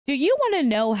Do you want to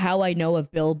know how I know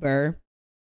of Bill Burr?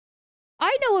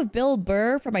 I know of Bill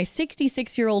Burr from my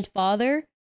 66-year-old father,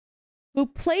 who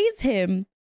plays him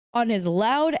on his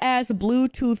loud-ass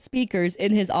Bluetooth speakers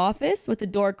in his office with the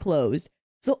door closed.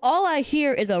 So all I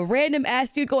hear is a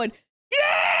random-ass dude going,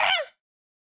 yeah!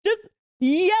 Just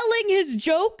yelling his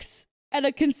jokes at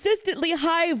a consistently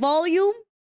high volume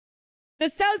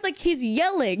that sounds like he's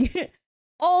yelling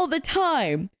all the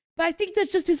time. But I think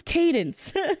that's just his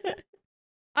cadence.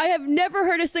 I have never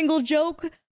heard a single joke.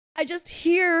 I just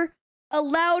hear a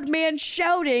loud man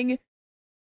shouting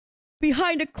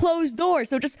behind a closed door.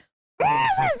 So just...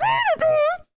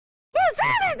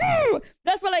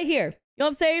 That's what I hear. You know what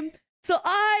I'm saying? So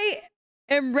I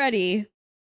am ready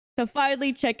to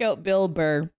finally check out Bill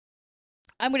Burr.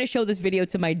 I'm going to show this video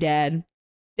to my dad.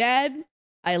 Dad,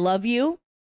 I love you.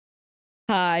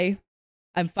 Hi.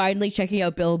 I'm finally checking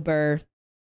out Bill Burr.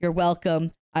 You're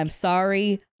welcome. I'm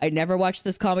sorry. I never watched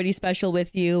this comedy special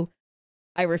with you.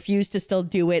 I refuse to still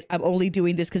do it. I'm only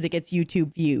doing this because it gets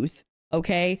YouTube views.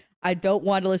 Okay? I don't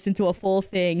want to listen to a full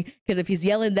thing because if he's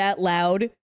yelling that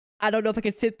loud, I don't know if I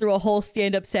can sit through a whole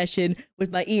stand-up session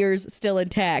with my ears still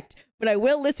intact. But I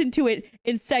will listen to it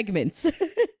in segments.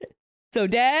 So,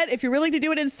 Dad, if you're willing to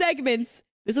do it in segments,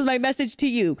 this is my message to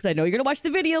you because I know you're going to watch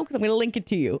the video because I'm going to link it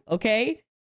to you. Okay?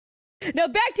 Now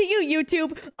back to you,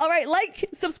 YouTube. All right, like,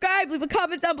 subscribe, leave a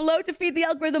comment down below to feed the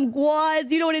algorithm,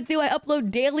 guads. You know what to do. I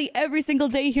upload daily every single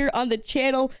day here on the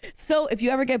channel. So if you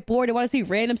ever get bored and want to see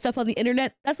random stuff on the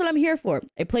internet, that's what I'm here for.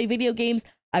 I play video games.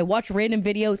 I watch random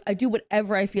videos. I do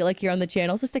whatever I feel like here on the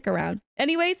channel, so stick around.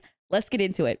 Anyways, let's get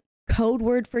into it. Code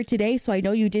word for today, so I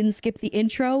know you didn't skip the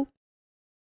intro,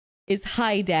 is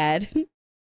hi, Dad.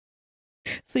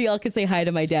 So y'all can say hi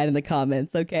to my dad in the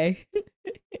comments, okay?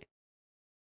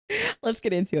 Let's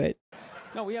get into it.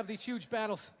 No, we have these huge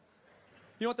battles.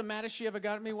 You know what the maddest she ever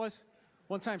got at me was?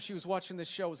 One time she was watching this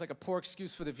show. It was like a poor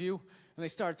excuse for The View. And they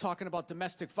started talking about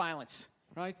domestic violence,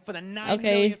 right? For the 9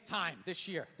 millionth time this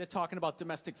year, they're talking about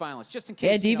domestic violence. Just in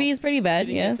case, yeah, DV is pretty bad,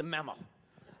 you didn't get the memo.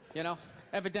 You know?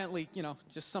 Evidently, you know,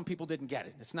 just some people didn't get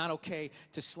it. It's not okay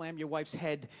to slam your wife's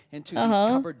head into the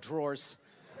cupboard drawers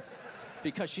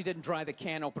because she didn't dry the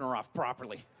can opener off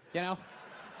properly, you know?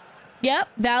 Yep,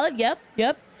 valid, yep.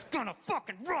 It's gonna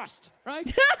fucking rust, right?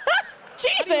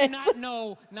 Jesus! How do you not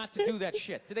know not to do that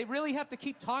shit? Do they really have to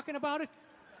keep talking about it?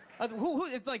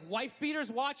 It's like wife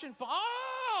beaters watching for,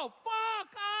 oh,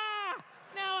 fuck, ah!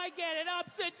 Now I get it,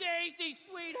 upsy-daisy,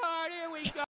 sweetheart, here we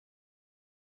go.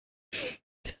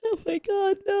 Oh my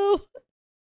god, no.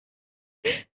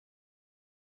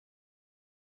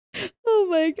 Oh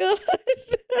my god.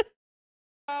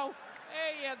 Oh,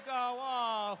 there you go,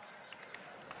 oh.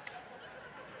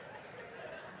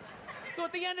 So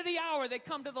at the end of the hour, they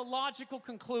come to the logical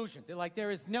conclusion. They're like,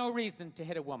 there is no reason to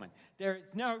hit a woman. There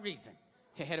is no reason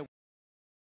to hit a woman.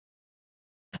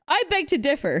 I beg to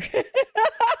differ. No,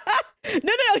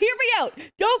 hear me out.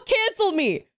 Don't cancel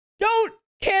me. Don't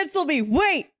cancel me.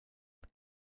 Wait.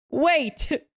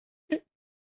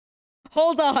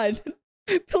 Hold on.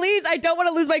 Please, I don't want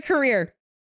to lose my career.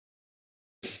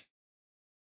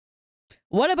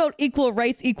 What about equal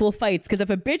rights, equal fights? Because if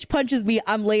a bitch punches me,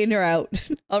 I'm laying her out.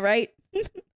 All right?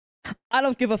 I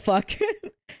don't give a fuck.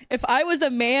 If I was a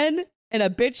man and a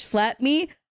bitch slapped me,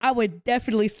 I would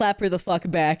definitely slap her the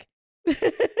fuck back.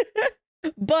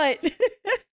 But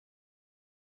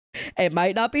it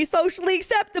might not be socially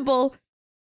acceptable.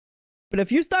 But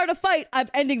if you start a fight, I'm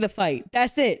ending the fight.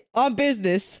 That's it. On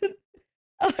business.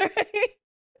 All right?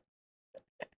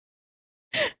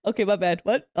 Okay, my bad.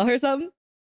 What? I'll hear something?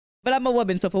 But I'm a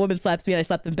woman, so if a woman slaps me and I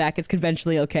slap them back, it's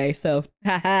conventionally okay, so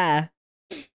haha.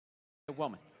 A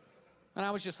woman. And I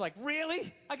was just like,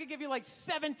 really? I could give you like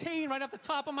 17 right off the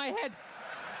top of my head.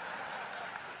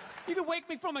 You could wake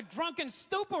me from a drunken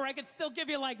stupor, I could still give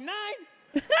you like 9.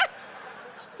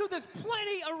 Dude, there's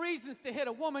plenty of reasons to hit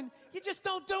a woman. You just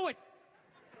don't do it.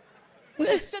 You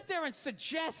just sit there and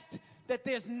suggest that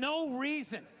there's no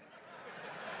reason.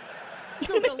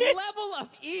 Dude, the level of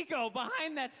ego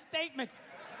behind that statement.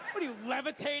 What are you,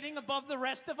 levitating above the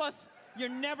rest of us? You're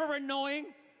never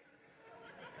annoying?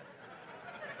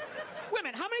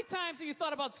 Women, how many times have you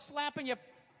thought about slapping your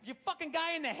fucking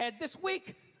guy in the head this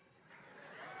week?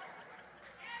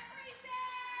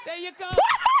 There you go.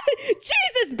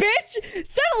 Jesus, bitch!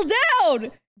 Settle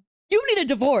down! You need a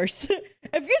divorce.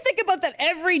 If you think about that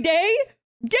every day,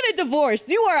 get a divorce.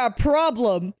 You are a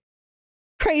problem.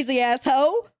 Crazy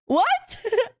asshole. What?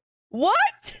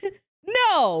 What?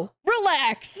 No.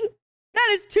 Relax. That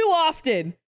is too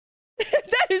often.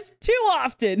 That is too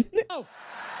often. Oh.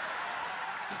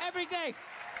 Every day.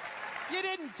 You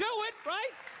didn't do it,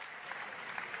 right?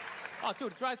 Oh,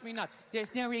 dude, it drives me nuts.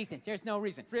 There's no reason. There's no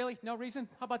reason. Really? No reason?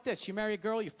 How about this? You marry a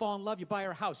girl, you fall in love, you buy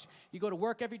her a house. You go to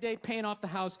work every day paying off the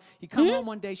house. You come home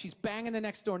one day, she's banging the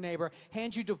next door neighbor,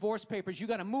 hands you divorce papers. You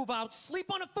got to move out,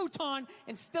 sleep on a futon,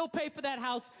 and still pay for that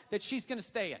house that she's going to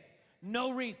stay in.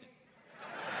 No reason.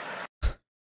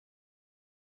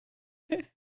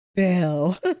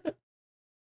 Bill.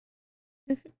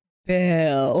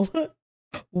 Bill.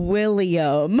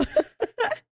 William.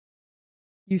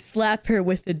 You slap her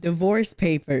with the divorce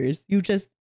papers. You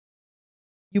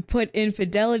put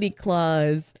infidelity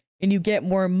clause and you get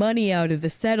more money out of the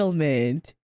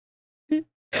settlement. Oh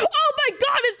my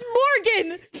God, it's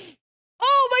Morgan!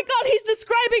 Oh my God, he's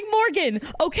describing Morgan.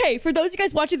 Okay, for those of you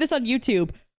guys watching this on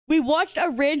YouTube, we watched a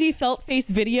Randy Feltface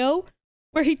video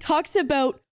where he talks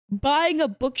about buying a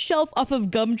bookshelf off of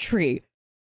Gumtree.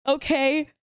 Okay?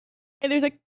 And there's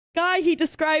a guy he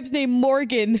describes named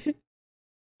Morgan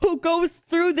who goes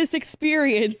through this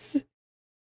experience.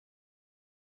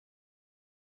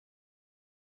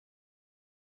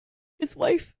 His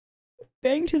wife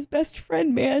banged his best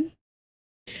friend, man.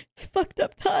 It's a fucked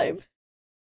up time.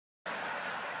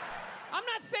 I'm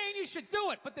not saying you should do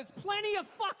it, but there's plenty of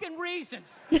fucking reasons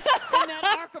in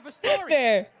that arc of a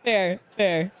story. Fair.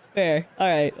 All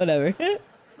right, whatever.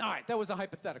 All right, that was a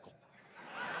hypothetical.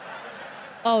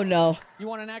 Oh, no. You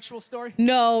want an actual story?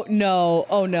 No.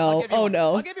 Oh, no. Oh,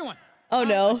 no. I'll give you one. Oh,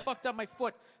 no. I fucked up my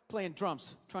foot playing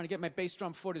drums, trying to get my bass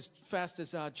drum foot as fast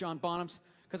as John Bonham's,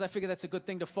 because I figure that's a good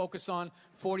thing to focus on.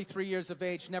 43 years of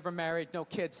age, never married, no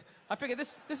kids. I figure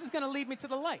this is going to lead me to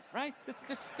the light, right?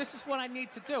 This is what I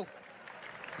need to do.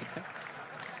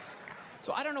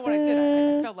 So I don't know what I did.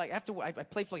 I felt like after I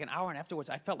played for like an hour, and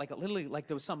afterwards I felt like literally like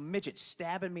there was some midget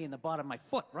stabbing me in the bottom of my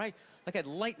foot, right? Like I had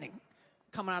lightning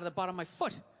coming out of the bottom of my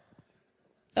foot.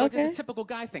 So Okay. I did the typical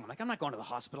guy thing. I'm like, I'm not going to the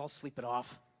hospital. I'll sleep it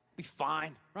off. Be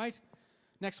fine, right?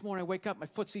 Next morning I wake up, my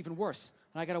foot's even worse,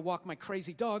 and I got to walk my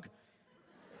crazy dog.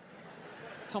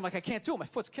 So I'm like, I can't do it. My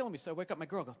foot's killing me. So I wake up my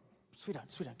girl, go, sweetheart,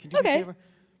 can you do me a favor?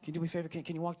 Can you do me a favor?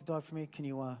 Can you walk the dog for me? Can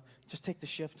you just take the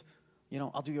shift? You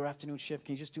know, I'll do your afternoon shift.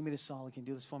 Can you just do me this solid? Can you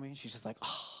do this for me? And she's just like,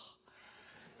 oh.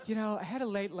 You know, I had a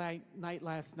late night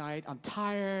last night. I'm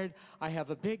tired. I have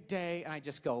a big day. And I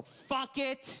just go, fuck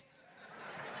it.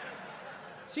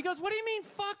 She goes, what do you mean,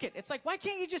 fuck it? It's like, why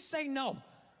can't you just say no?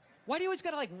 Why do you always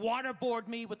gotta like waterboard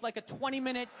me with like a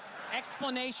 20-minute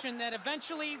explanation that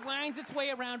eventually winds its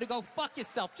way around to go, fuck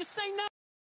yourself? Just say no.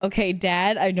 Okay,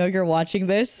 Dad, I know you're watching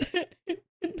this.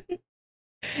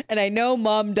 And I know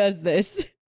Mom does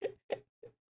this.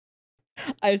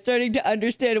 I'm starting to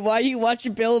understand why you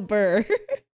watch Bill Burr.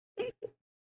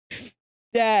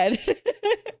 Dad.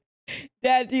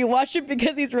 Dad, do you watch it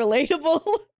because he's relatable?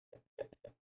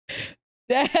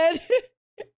 Dad.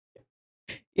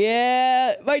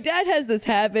 Yeah, my dad has this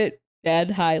habit.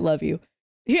 Dad, hi, love you.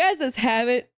 He has this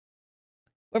habit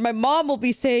where my mom will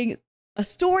be saying a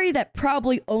story that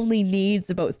probably only needs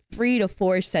about 3 to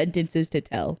 4 sentences to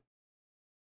tell.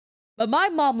 But my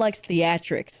mom likes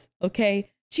theatrics,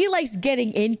 okay? She likes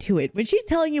getting into it. When she's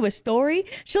telling you a story,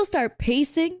 she'll start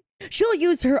pacing. She'll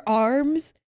use her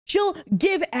arms. She'll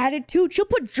give attitude. She'll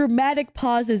put dramatic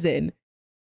pauses in.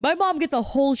 My mom gets a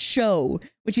whole show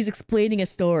when she's explaining a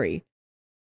story.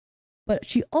 But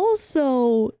she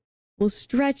also will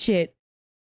stretch it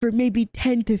for maybe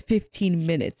 10 to 15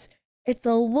 minutes. It's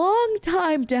a long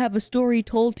time to have a story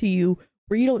told to you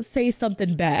where you don't say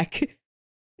something back.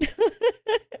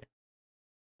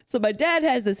 So my dad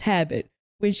has this habit.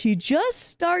 When she just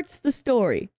starts the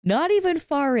story, not even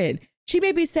far in, she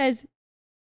maybe says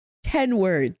 10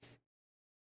 words.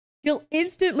 He'll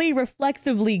instantly,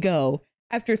 reflexively go,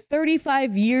 after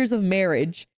 35 years of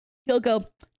marriage, he'll go,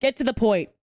 get to the point.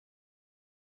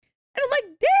 And I'm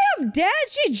like, damn, Dad,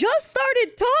 she just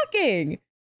started talking.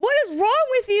 What is wrong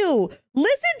with you?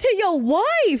 Listen to your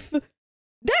wife.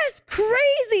 That's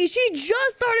crazy. She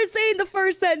just started saying the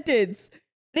first sentence.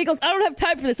 And he goes, I don't have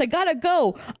time for this. I gotta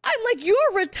go. I'm like, you're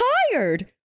retired.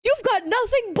 You've got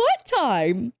nothing but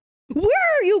time. Where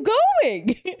are you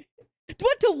going?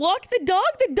 What, to walk the dog?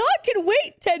 The dog can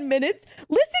wait 10 minutes.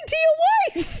 Listen to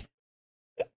your wife.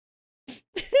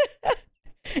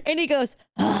 And he goes,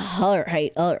 oh,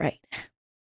 all right.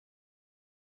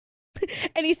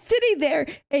 And he's sitting there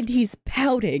and he's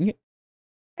pouting.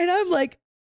 And I'm like,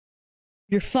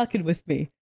 you're fucking with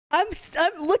me. I'm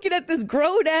looking at this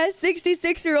grown-ass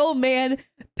 66-year-old man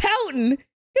pouting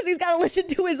because he's got to listen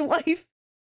to his wife.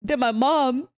 Then my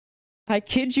mom, I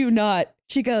kid you not,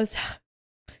 she goes,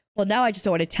 well, now I just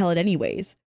don't want to tell it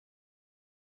anyways.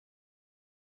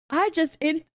 I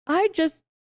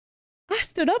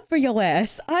stood up for your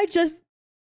ass. I just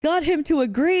got him to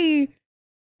agree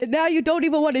And now you don't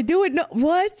even want to do it. No,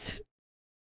 what?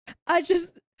 I'm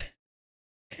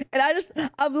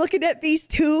looking at these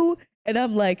two and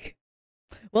I'm like,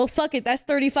 well, fuck it. That's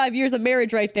 35 years of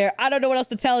marriage right there. I don't know what else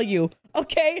to tell you.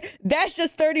 Okay? That's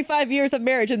just 35 years of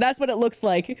marriage, and that's what it looks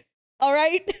like. All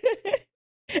right?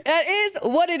 That is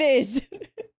what it is.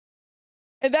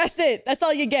 And that's it. That's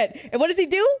all you get. And what does he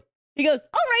do? He goes,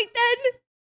 all right then.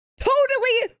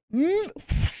 Totally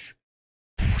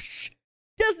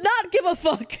does not give a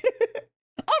fuck.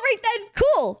 All right then.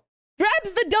 Cool.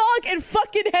 Grabs the dog and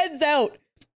fucking heads out.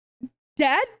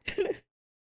 Dad?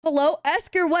 Hello?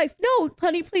 Ask your wife. No,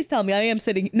 honey, please tell me I am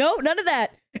sitting. No, none of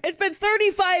that. It's been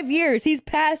 35 years. He's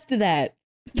past that.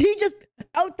 He just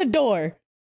out the door.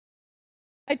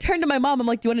 I turned to my mom. I'm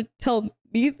like, do you want to tell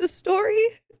me the story?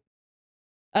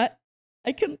 I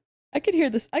can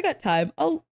hear this. I got time.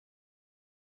 I'll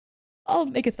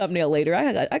make a thumbnail later.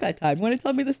 I got time. You want to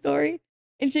tell me the story?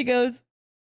 And she goes,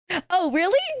 oh,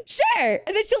 really? Sure.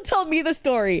 And then she'll tell me the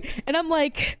story. And I'm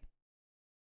like,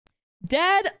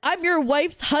 Dad, I'm your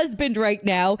wife's husband right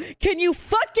now. Can you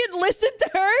fucking listen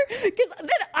to her? Because then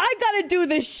I gotta do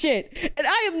this shit. And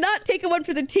I am not taking one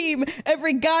for the team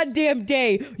every goddamn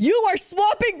day. You are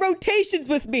swapping rotations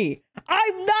with me.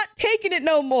 I'm not taking it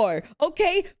no more.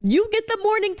 Okay? You get the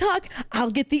morning talk.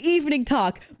 I'll get the evening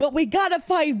talk. But we gotta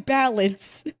find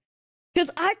balance. Because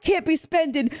I can't be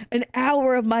spending an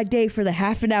hour of my day for the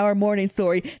half an hour morning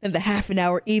story and the half an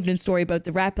hour evening story about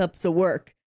the wrap-ups of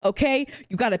work. Okay?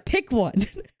 You gotta pick one.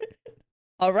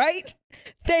 All right?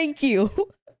 Thank you.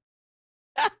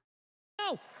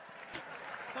 No. So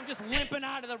I'm just limping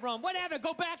out of the room. Whatever,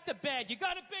 go back to bed. You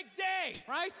got a big day,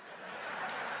 right?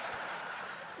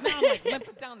 So now I'm like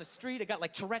limping down the street. I got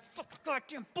like Tourette's. Fucking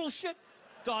goddamn bullshit.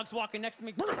 Dog's walking next to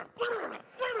me.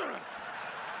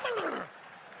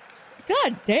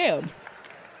 God damn.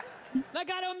 I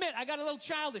gotta admit, I got a little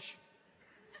childish.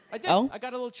 I did. Oh? I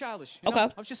got a little childish. You know?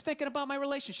 I was just thinking about my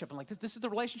relationship. I'm like, this is the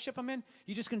relationship I'm in?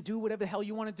 You just gonna do whatever the hell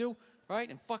you want to do, right?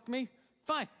 And fuck me?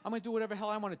 Fine. I'm gonna do whatever the hell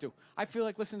I want to do. I feel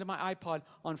like listening to my iPod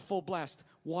on full blast,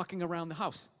 walking around the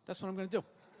house. That's what I'm gonna do.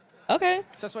 Okay.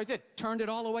 So that's what I did. Turned it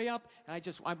all the way up, and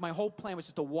my whole plan was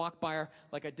just to walk by her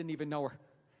like I didn't even know her.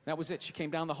 That was it. She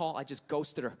came down the hall. I just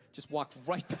ghosted her. Just walked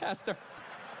right past her.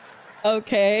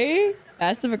 Okay.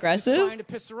 Passive aggressive. Just trying to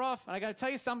piss her off. And I gotta tell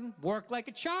you something. Worked like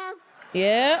a charm.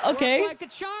 Yeah, okay. Worked like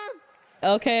a charm.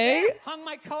 Okay. Yeah, hung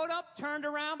my coat up, turned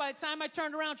around. By the time I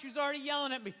turned around, she was already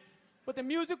yelling at me. But the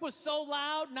music was so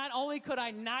loud, not only could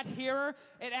I not hear her,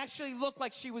 it actually looked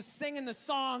like she was singing the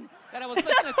song that I was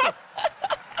listening to.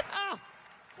 Oh,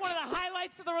 it's one of the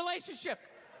highlights of the relationship.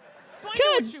 So I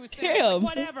knew what she was saying. Like,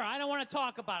 whatever, I don't want to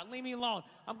talk about it. Leave me alone.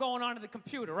 I'm going on to the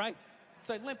computer, right?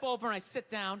 So I limp over and I sit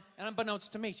down, and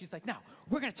unbeknownst to me, she's like, "Now,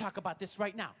 we're going to talk about this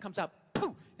right now." Comes out,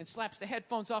 poof, and slaps the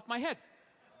headphones off my head.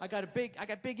 I got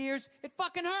big ears. It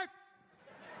fucking hurt.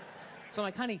 So I'm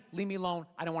like, "Honey, leave me alone.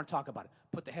 I don't want to talk about it."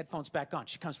 Put the headphones back on.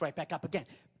 She comes right back up again.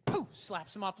 Poof,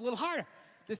 slaps him off a little harder.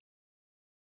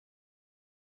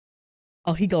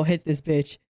 Oh, he gonna hit this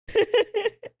bitch.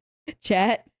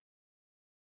 Chat.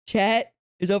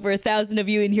 There's over 1,000 of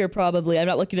you in here probably. I'm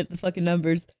not looking at the fucking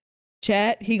numbers.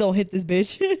 Chat, he gonna hit this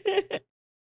bitch.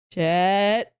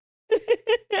 Chat.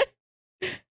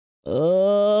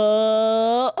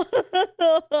 Oh.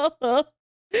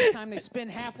 Every time they spin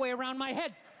halfway around my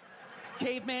head,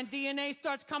 caveman DNA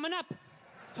starts coming up,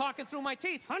 talking through my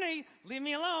teeth. "Honey, leave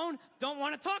me alone. Don't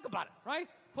want to talk about it," right?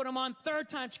 Put him on. Third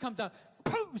time she comes out,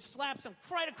 poof, slaps him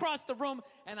right across the room,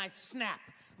 and I snap.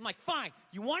 I'm like, "Fine,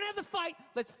 you want to have the fight?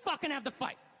 Let's fucking have the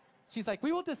fight." She's like,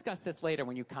 "We will discuss this later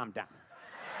when you calm down."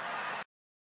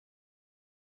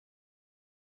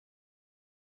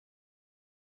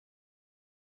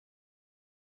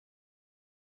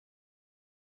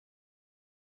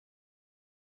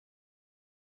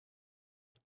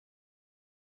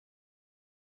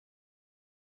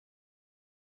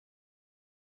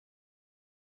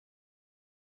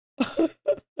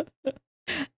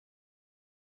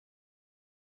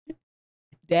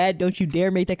 Dad, don't you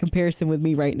dare make that comparison with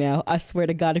me right now. I swear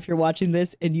to God, if you're watching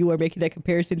this and you are making that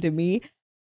comparison to me,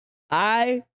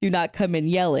 I do not come in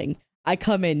yelling. I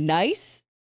come in nice.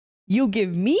 You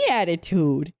give me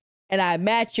attitude, and I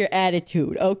match your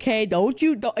attitude, okay?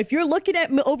 If you're looking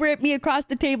at me over at me across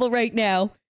the table right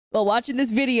now while watching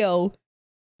this video,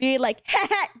 being like,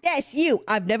 "Ha, that's you.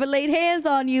 I've never laid hands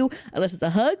on you unless it's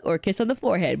a hug or a kiss on the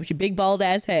forehead with your big bald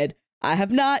ass head. I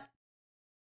have not."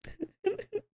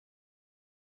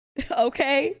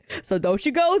 Okay? So don't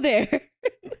you go there.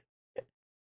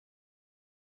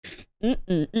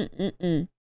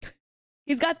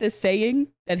 He's got this saying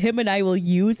that him and I will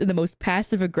use in the most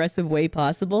passive-aggressive way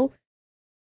possible.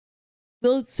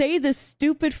 will say this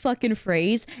stupid fucking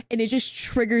phrase and it just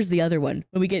triggers the other one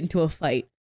when we get into a fight.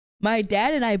 My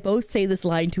dad and I both say this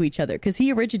line to each other because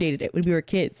he originated it when we were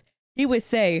kids. He would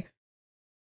say,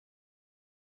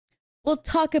 we'll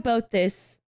talk about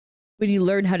this when you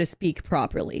learn how to speak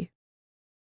properly.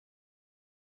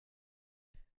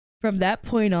 From that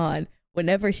point on,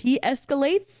 whenever he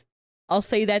escalates, I'll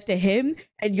say that to him,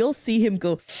 and you'll see him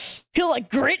go, he'll like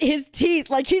grit his teeth,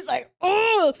 like he's like,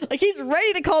 oh, like he's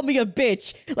ready to call me a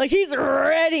bitch. Like he's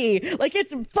ready. Like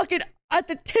it's fucking at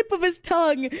the tip of his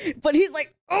tongue, but he's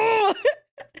like, oh.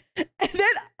 And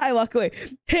then I walk away.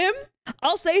 Him,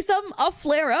 I'll say something, I'll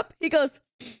flare up. He goes,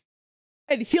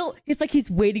 and it's like he's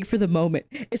waiting for the moment.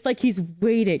 It's like he's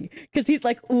waiting because he's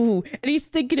like, ooh, and he's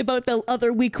thinking about the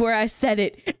other week where I said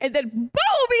it, and then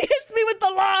boom, he hits me with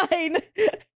the line.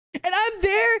 And I'm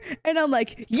there, and I'm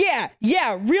like, yeah,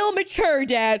 real mature,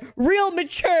 Dad, real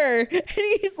mature.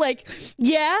 And he's like,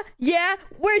 yeah,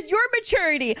 where's your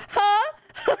maturity, huh?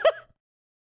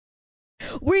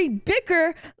 We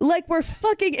bicker like we're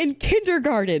fucking in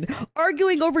kindergarten,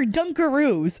 arguing over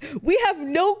Dunkaroos. We have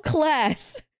no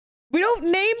class. We don't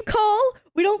name call.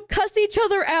 We don't cuss each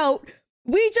other out.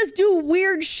 We just do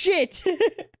weird shit.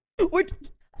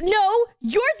 No,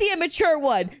 you're the immature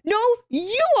one. No,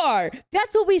 you are.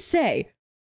 That's what we say.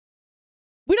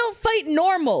 We don't fight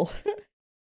normal.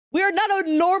 We are not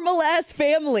a normal ass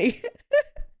family.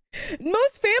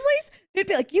 Most families, they'd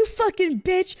be like, you fucking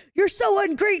bitch. You're so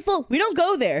ungrateful. We don't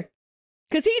go there.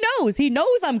 Because he knows. He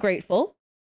knows I'm grateful.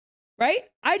 Right?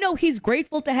 I know he's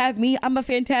grateful to have me. I'm a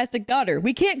fantastic daughter.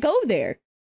 We can't go there.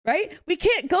 Right? We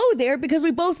can't go there because we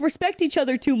both respect each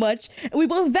other too much and we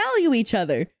both value each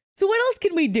other. So what else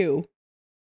can we do?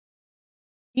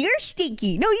 You're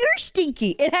stinky. No, you're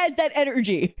stinky. It has that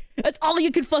energy. That's all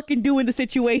you can fucking do in the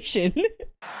situation.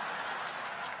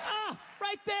 Ah,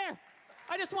 right there.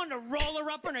 I just wanted to roll her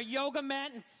up on her yoga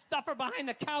mat and stuff her behind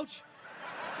the couch.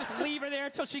 Just leave her there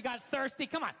until she got thirsty.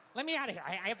 Come on, let me out of here.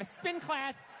 I have a spin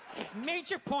class.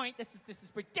 Major point. This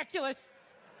is ridiculous.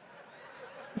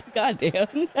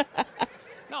 Goddamn.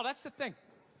 No, that's the thing.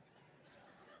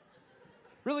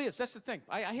 Really is. That's the thing.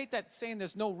 I hate that saying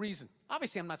there's no reason.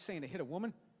 Obviously, I'm not saying to hit a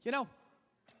woman, you know.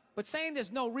 But saying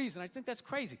there's no reason, I think that's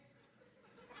crazy.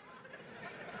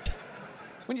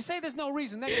 When you say there's no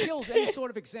reason, that kills any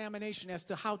sort of examination as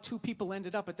to how two people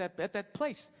ended up at that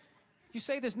place. If you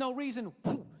say there's no reason,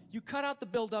 you cut out the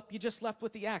build-up, you're just left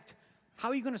with the act. How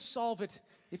are you going to solve it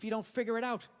if you don't figure it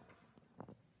out?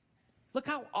 Look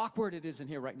how awkward it is in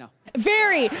here right now.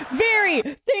 Very, very.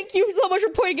 Thank you so much for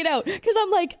pointing it out. Because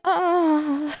I'm like,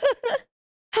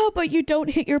 how about you don't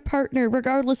hit your partner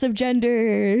regardless of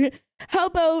gender? How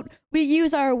about we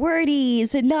use our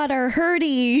wordies and not our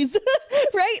hurties?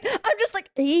 Right? I'm just like,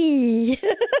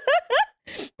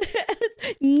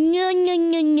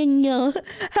 no.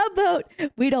 How about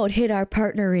we don't hit our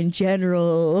partner in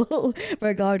general,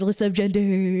 regardless of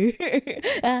gender?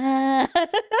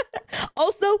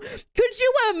 Also, could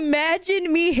you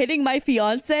imagine me hitting my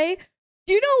fiance?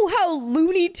 Do you know how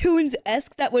Looney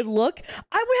Tunes-esque that would look?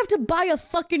 I would have to buy a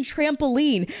fucking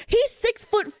trampoline. He's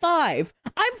 6'5".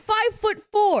 I'm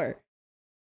 5'4".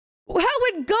 How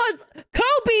would God's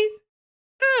Kobe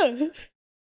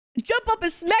jump up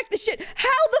and smack the shit?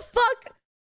 How the fuck?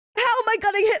 How am I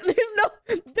gonna hit?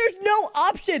 There's no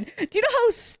option. Do you know how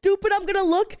stupid I'm gonna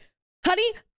look?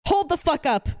 Honey, hold the fuck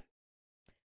up.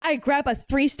 I grab a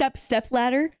 3-step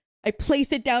ladder. I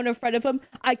place it down in front of him.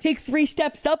 I take 3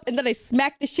 steps up and then I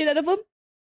smack the shit out of him.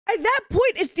 At that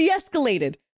point, it's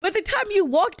de-escalated. By the time you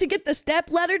walk to get the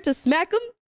step ladder to smack him,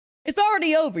 it's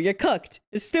already over. You're cooked.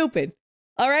 It's stupid.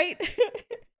 All right?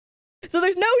 So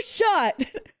there's no shot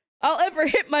I'll ever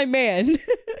hit my man.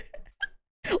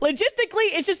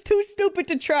 Logistically, it's just too stupid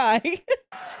to try.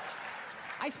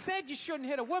 I said you shouldn't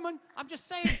hit a woman. I'm just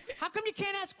saying, how come you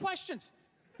can't ask questions?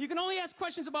 You can only ask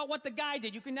questions about what the guy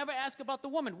did. You can never ask about the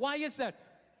woman. Why is that?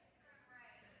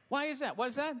 Why is that? What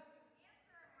is that?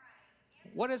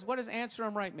 What does answer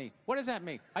him right mean? What does that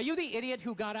mean? Are you the idiot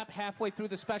who got up halfway through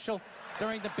the special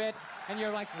during the bit and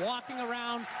you're like walking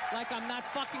around like I'm not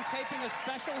fucking taping a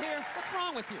special here? What's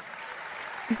wrong with you?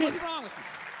 What's wrong with you?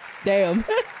 Damn.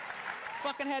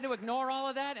 Fucking had to ignore all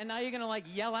of that and now you're gonna like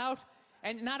yell out?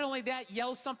 And not only that,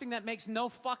 yell something that makes no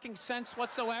fucking sense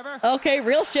whatsoever. Okay,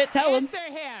 real shit, tell him. Answer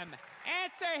him.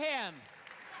 Answer him.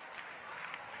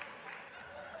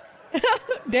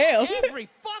 Damn. Every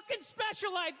fucking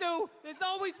special I do, there's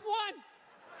always one.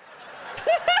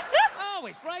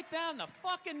 Always right down the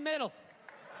fucking middle.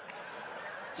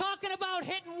 Talking about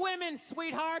hitting women,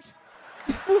 sweetheart.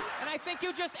 And I think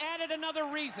you just added another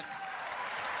reason.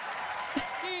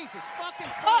 Jesus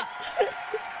fucking Christ.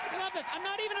 I love this. I'm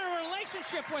not even in a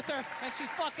relationship with her, and she's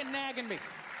fucking nagging me.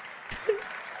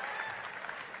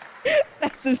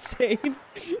 That's insane.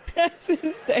 That's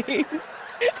insane.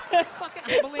 That's fucking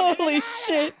unbelievable. Holy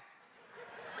shit.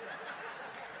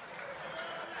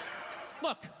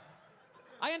 Look,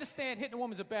 I understand hitting a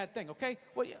woman's a bad thing, okay?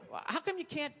 Well, how come you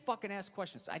can't fucking ask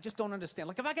questions? I just don't understand.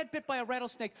 Like, if I got bit by a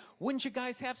rattlesnake, wouldn't you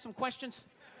guys have some questions?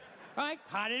 Right?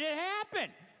 How did it happen?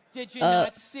 Did you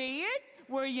not see it?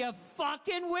 Were you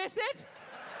fucking with it?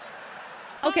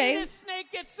 Okay. How did the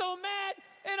snake get so mad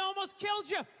it almost killed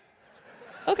you?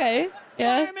 Okay,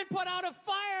 yeah. Firemen put out a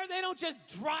fire. They don't just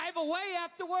drive away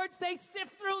afterwards. They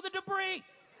sift through the debris.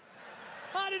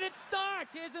 How did it start?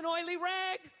 Here's an oily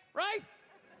rag, right?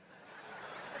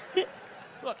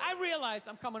 Look, I realize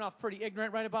I'm coming off pretty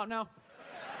ignorant right about now.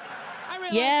 I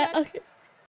realize that. Okay.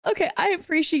 Okay, I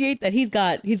appreciate that he's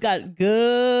got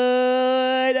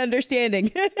good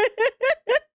understanding.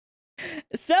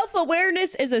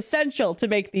 Self-awareness is essential to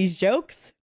make these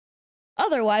jokes.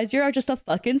 Otherwise, you're just a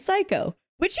fucking psycho.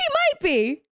 Which he might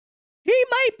be. He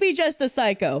might be just a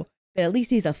psycho. But at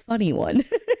least he's a funny one.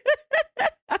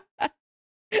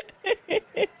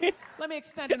 Let me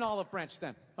extend an olive branch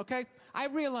then, okay? I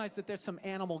realize that there's some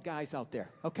animal guys out there,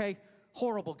 okay?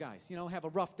 Horrible guys, you know, have a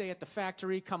rough day at the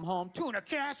factory, come home, tuna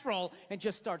casserole, and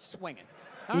just start swinging,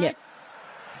 all right? Yeah.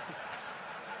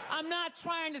 I'm not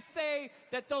trying to say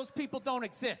that those people don't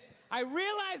exist. I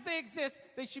realize they exist.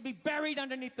 They should be buried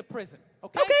underneath the prison,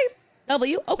 okay? Okay.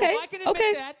 W, okay. So if I can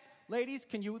admit that, ladies,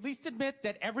 can you at least admit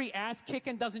that every ass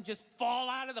kicking doesn't just fall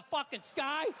out of the fucking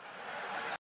sky?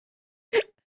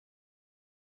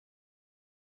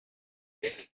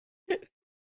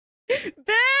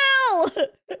 Bill!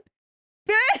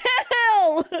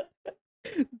 Bill!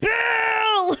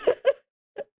 Bill!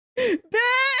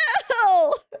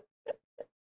 Bill!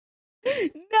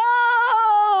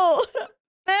 No!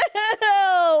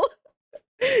 Bill!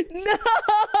 No!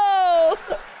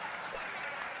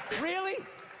 Really?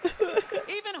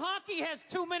 Even hockey has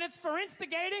 2 minutes for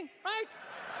instigating, right?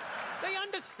 They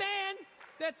understand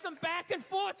that some back and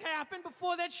forth happened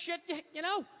before that shit, you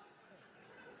know?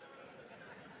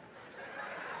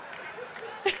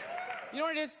 You know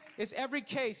what it is? Is every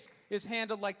case is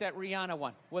handled like that Rihanna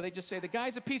one, where they just say, the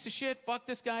guy's a piece of shit, fuck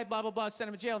this guy, blah, blah, blah, send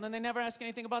him to jail, and then they never ask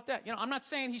anything about that. You know, I'm not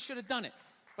saying he should have done it,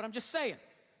 but I'm just saying.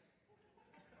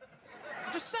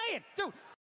 I'm just saying, dude.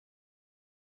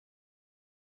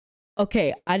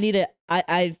 Okay, I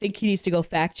think he needs to go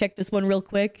fact check this one real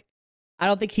quick. I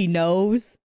don't think he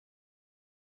knows.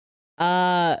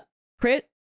 Chris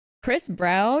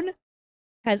Brown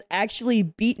has actually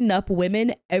beaten up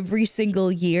women every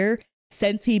single year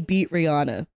since he beat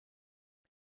Rihanna.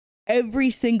 Every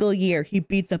single year he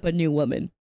beats up a new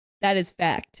woman. That is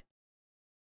fact.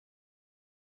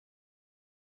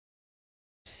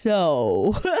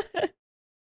 So,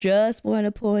 just want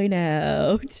to point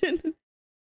out.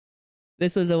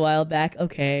 This was a while back.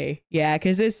 Okay. Yeah,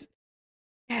 because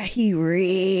he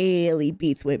really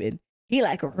beats women. He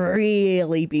like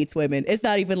really beats women. It's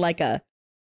not even like a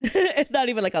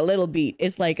little beat.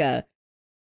 It's like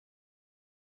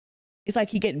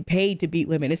he getting paid to beat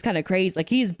women. It's kind of crazy. Like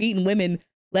he's beating women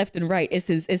left and right.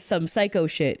 It's some psycho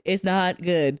shit. It's not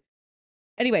good.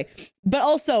 Anyway, but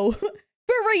also for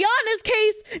Rihanna's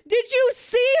case, did you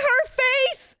see her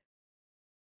face?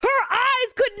 Her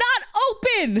eyes could not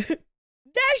open.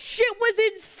 That shit was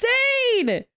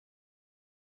insane.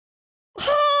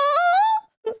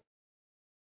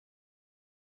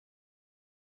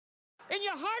 In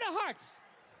your heart of hearts,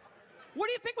 what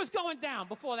do you think was going down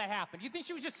before that happened? You think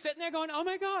she was just sitting there going, oh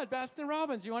my God, Baskin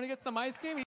Robbins, you want to get some ice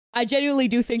cream? I genuinely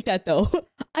do think that, though.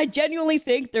 I genuinely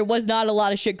think there was not a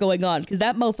lot of shit going on, because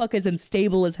that motherfucker's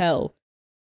unstable as hell.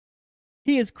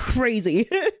 He is crazy.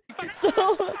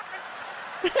 So,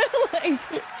 like,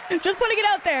 just putting it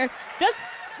out there. Just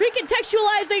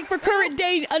recontextualizing for current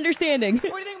day understanding. Or do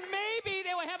you think maybe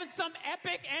they were having some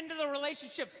epic end of the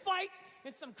relationship fight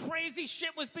and some crazy shit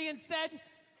was being said?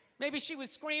 Maybe she was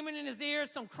screaming in his ear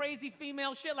some crazy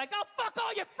female shit like, oh, fuck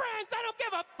all your friends, I don't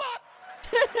give a fuck.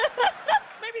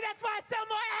 Maybe that's why I sell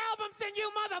more albums than you,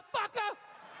 motherfucker.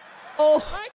 Oh.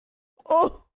 Right?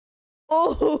 Oh.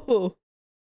 Oh.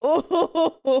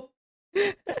 Oh. To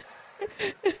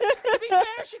be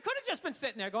fair, she could have just been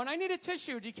sitting there going, I need a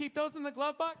tissue. Do you keep those in the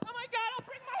glove box? Oh my God, I'll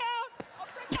bring my own. I'll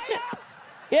bring my own.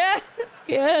 Yeah.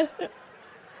 Yeah.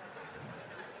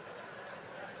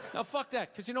 Now, fuck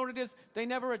that, because you know what it is? They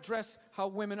never address how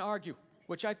women argue,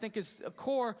 which I think is a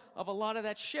core of a lot of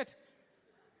that shit.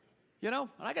 You know?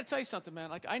 And I got to tell you something, man.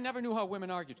 Like, I never knew how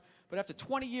women argued. But after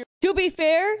 20 years... To be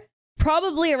fair,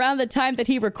 probably around the time that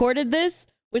he recorded this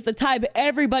was the time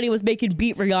everybody was making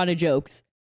Beat Rihanna jokes.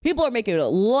 People are making a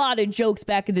lot of jokes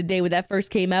back in the day when that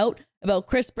first came out about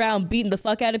Chris Brown beating the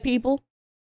fuck out of people.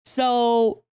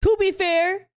 So, to be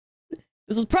fair,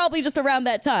 this was probably just around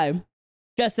that time.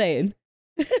 Just saying.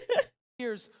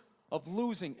 Years of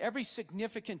losing every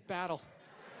significant battle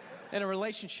in a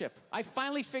relationship. I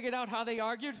finally figured out how they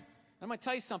argued. I'm gonna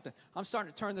tell you something. I'm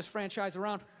starting to turn this franchise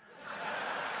around.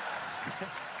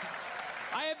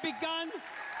 I have begun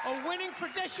a winning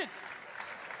tradition.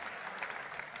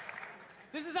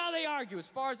 This is how they argue, as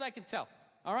far as I can tell.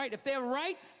 All right? If they're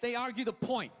right, they argue the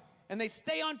point. And they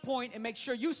stay on point and make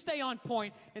sure you stay on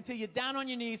point until you're down on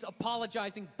your knees,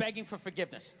 apologizing, begging for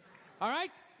forgiveness. All right?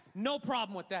 No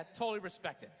problem with that. Totally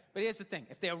respect it. But here's the thing.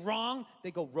 If they're wrong,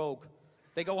 they go rogue.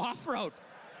 They go off-road.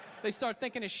 They start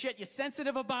thinking of shit you're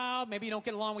sensitive about. Maybe you don't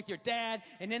get along with your dad.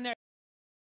 And then they're...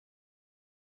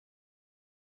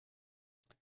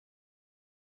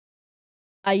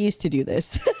 I used to do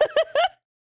this.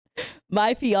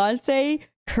 My fiance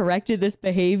corrected this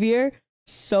behavior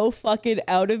so fucking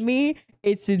out of me.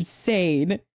 It's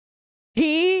insane.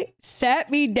 He sat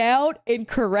me down and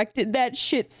corrected that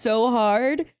shit so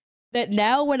hard that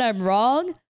now when I'm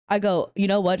wrong, I go, you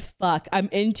know what? Fuck. I'm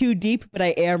in too deep, but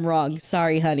I am wrong.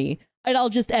 Sorry, honey. And I'll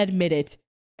just admit it.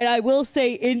 And I will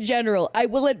say in general, I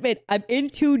will admit I'm in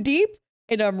too deep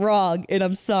and I'm wrong and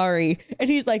I'm sorry. And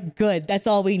he's like, good. That's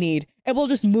all we need. And we'll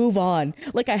just move on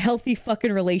like a healthy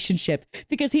fucking relationship.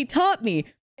 Because he taught me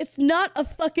it's not a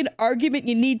fucking argument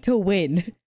you need to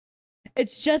win.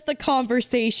 It's just a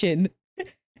conversation.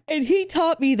 And he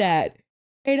taught me that.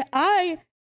 And I'm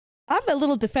a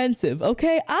little defensive,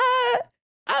 okay? I'm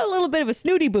a little bit of a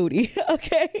snooty booty,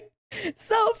 okay?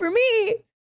 So for me,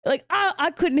 like,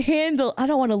 I couldn't handle, I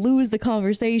don't want to lose the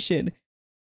conversation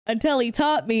until he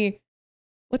taught me,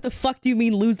 what the fuck do you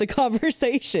mean lose the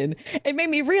conversation? It made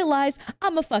me realize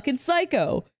I'm a fucking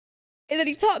psycho. And then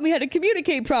he taught me how to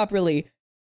communicate properly.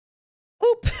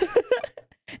 Oop.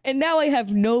 And now I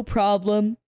have no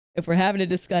problem if we're having a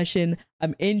discussion,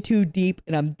 I'm in too deep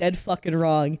and I'm dead fucking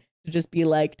wrong, to just be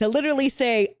like, to literally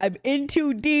say, I'm in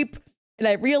too deep and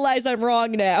I realize I'm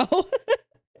wrong now.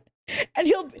 And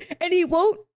he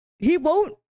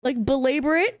won't like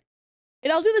belabor it.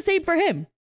 And I'll do the same for him.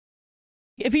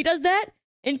 If he does that,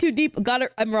 in too deep,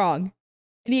 I'm wrong.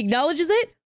 And he acknowledges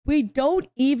it,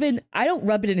 I don't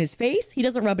rub it in his face. He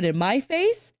doesn't rub it in my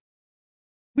face.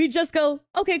 We just go,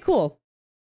 okay, cool.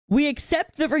 We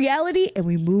accept the reality and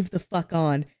we move the fuck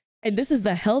on. And this is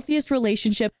the healthiest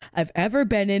relationship I've ever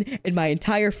been in my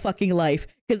entire fucking life.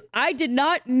 Because I did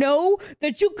not know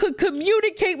that you could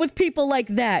communicate with people like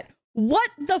that. What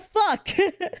the fuck?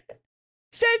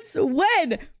 Since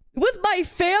when? With my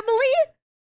family?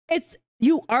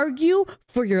 You argue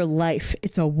for your life.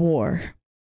 It's a war.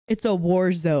 It's a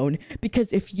war zone.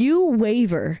 Because if you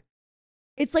waver,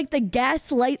 it's like the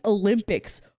gaslight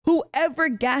Olympics. Whoever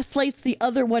gaslights the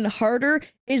other one harder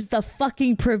is the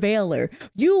fucking prevailer.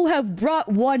 You have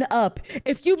brought one up.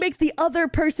 If you make the other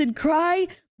person cry,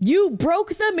 you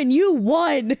broke them and you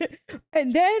won.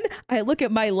 And then I look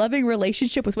at my loving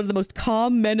relationship with one of the most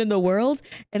calm men in the world,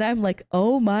 and I'm like,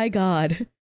 oh my God.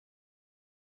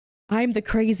 I'm the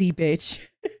crazy bitch.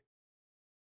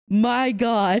 My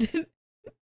God.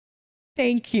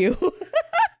 Thank you.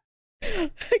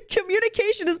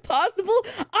 Communication is possible?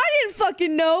 I didn't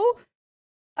fucking know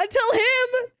until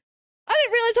him. I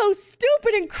didn't realize how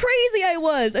stupid and crazy I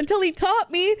was until he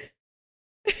taught me.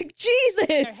 Jesus.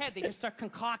 In their head, they just start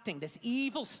concocting this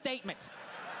evil statement.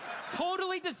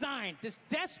 Totally designed, this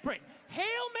desperate Hail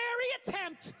Mary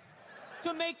attempt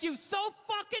to make you so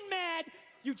fucking mad,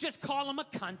 you just call him a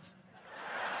cunt.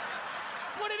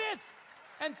 That's what it is.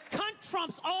 And cunt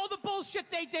trumps all the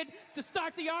bullshit they did to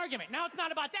start the argument. Now it's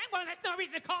not about that. Well, that's no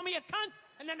reason to call me a cunt.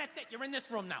 And then that's it. You're in this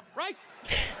room now, right?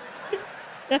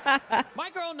 My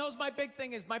girl knows my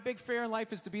big fear in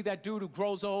life is to be that dude who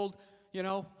grows old, you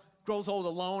know, grows old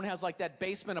alone, has like that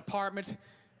basement apartment,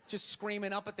 just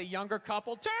screaming up at the younger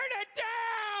couple, turn it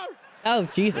down! Oh,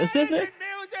 Jesus. Turn it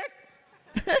music!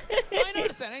 So I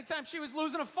noticed that anytime she was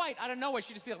losing a fight, out of nowhere,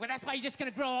 she'd just be like, well, that's why you're just gonna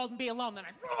grow old and be alone. Then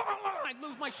I'd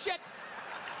lose my shit.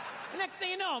 The next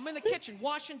thing you know, I'm in the kitchen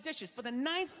washing dishes for the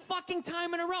 9th fucking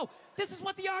time in a row. This is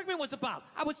what the argument was about.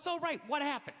 I was so right. What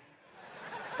happened?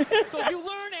 So if you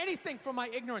learn anything from my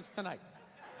ignorance tonight,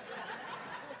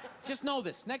 just know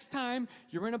this. Next time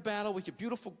you're in a battle with your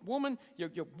beautiful woman,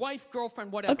 your wife,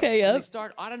 girlfriend, whatever, okay, yep. And they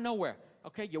start out of nowhere,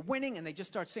 okay? You're winning, and they just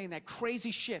start saying that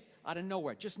crazy shit out of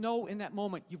nowhere. Just know in that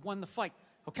moment you've won the fight,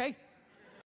 okay?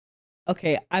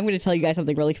 Okay, I'm going to tell you guys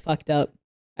something really fucked up.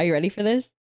 Are you ready for this?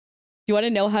 Do you want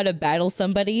to know how to battle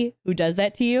somebody who does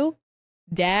that to you?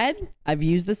 Dad, I've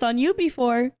used this on you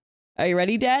before. Are you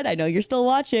ready, Dad? I know you're still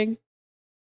watching.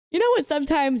 You know when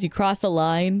sometimes you cross a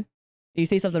line and you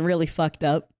say something really fucked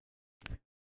up?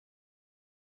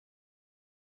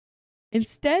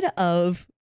 Instead of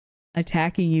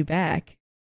attacking you back,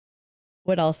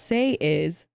 what I'll say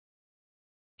is,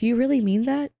 do you really mean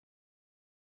that?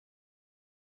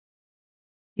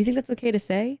 Do you think that's okay to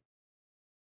say?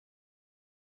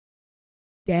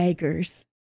 Daggers.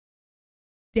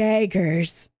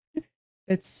 Daggers.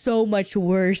 That's so much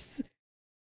worse.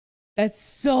 That's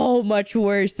so much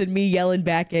worse than me yelling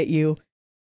back at you.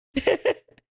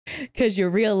 Because you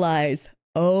realize,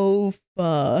 oh,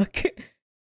 fuck.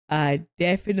 I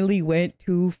definitely went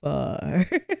too far.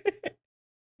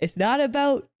 It's not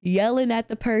about yelling at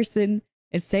the person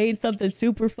and saying something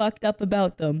super fucked up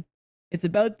about them. It's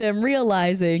about them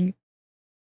realizing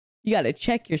you gotta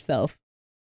check yourself.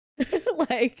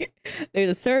 Like, there's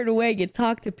a certain way you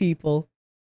talk to people.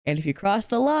 And if you cross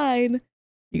the line,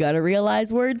 you gotta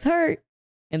realize words hurt.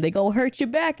 And they gonna hurt you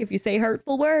back if you say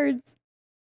hurtful words.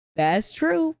 That's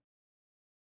true.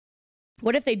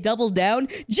 What if they double down?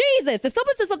 Jesus! If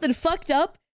someone says something fucked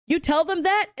up, you tell them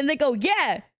that, and they go,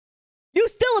 yeah, you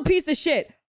still a piece of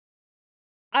shit.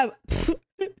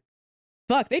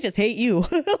 Fuck, they just hate you.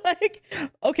 Like,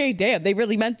 okay, damn, they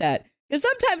really meant that. Because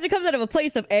sometimes it comes out of a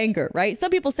place of anger, right? Some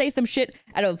people say some shit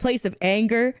out of a place of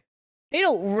anger. They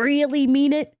don't really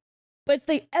mean it, but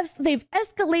they've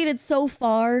escalated so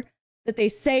far that they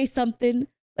say something,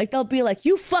 like they'll be like,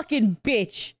 you fucking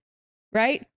bitch,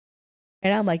 right?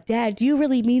 And I'm like, Dad, do you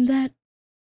really mean that?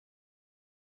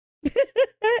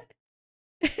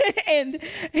 And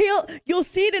you'll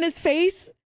see it in his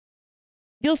face.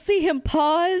 You'll see him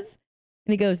pause,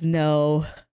 and he goes, no.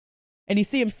 And you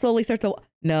see him slowly start to,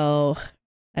 no,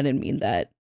 I didn't mean that.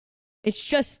 It's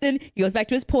just, then he goes back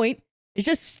to his point. It's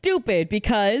just stupid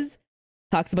because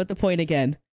talks about the point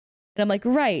again. And I'm like,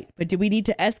 right, but do we need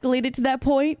to escalate it to that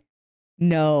point?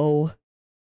 No.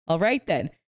 All right, then.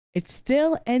 It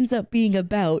still ends up being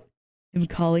about him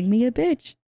calling me a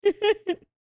bitch.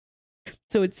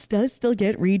 So it does still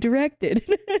get redirected.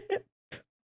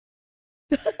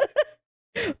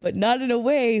 But not in a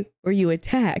way where you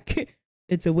attack.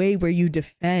 It's a way where you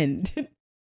defend.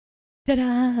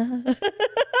 Ta-da!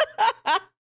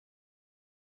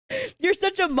 You're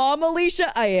such a mom,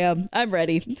 Alicia. I am. I'm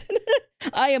ready.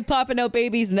 I am popping out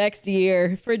babies next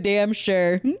year, for damn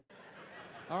sure.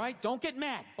 All right, don't get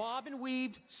mad. Bob and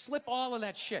weave, slip all of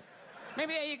that shit.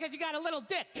 Maybe because you got a little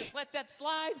dick. Just let that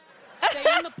slide. Stay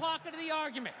in the pocket of the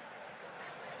argument.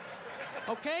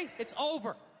 Okay? It's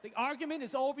over. The argument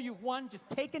is over. You've won. Just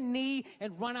take a knee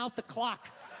and run out the clock.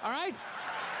 All right?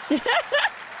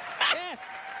 Yes.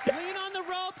 Lean on the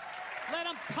ropes. Let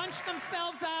them punch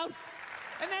themselves out.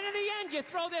 And then in the end, you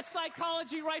throw their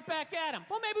psychology right back at them.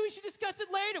 Well, maybe we should discuss it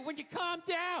later when you calm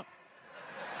down.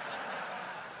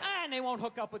 And they won't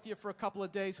hook up with you for a couple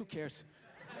of days. Who cares?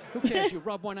 Who cares? You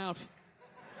rub one out.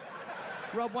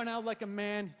 Rub one out like a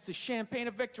man. It's the champagne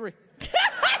of victory. No!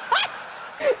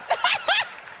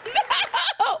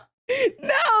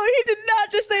 No, he did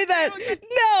not just say that.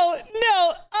 No,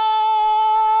 no. Oh!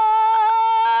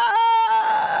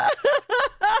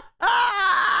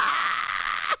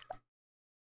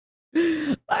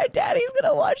 My daddy's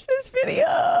gonna watch this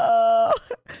video.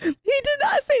 He did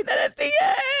not say that at the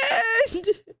end.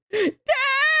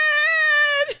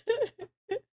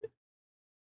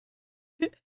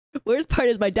 Dad! Worst part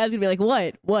is my dad's gonna be like,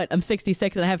 what? What? I'm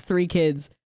 66 and I have 3 kids.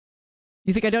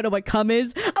 You think I don't know what cum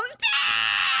is? I'm dead!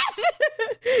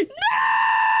 No!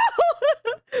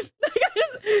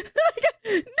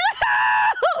 No!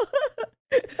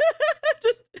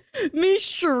 Just me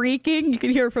shrieking. You can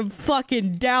hear from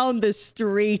fucking down the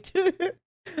street.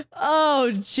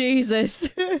 Oh,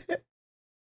 Jesus.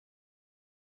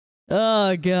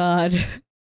 Oh, God.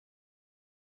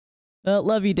 Well,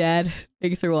 love you, Dad.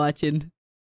 Thanks for watching.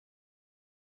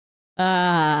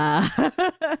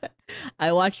 I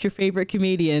watched your favorite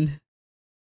comedian.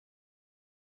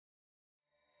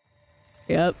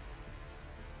 Yep.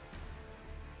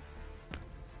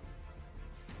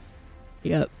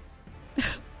 Yep.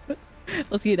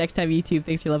 We'll see you next time, YouTube.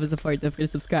 Thanks for your love and support. Don't forget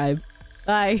to subscribe.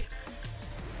 Bye.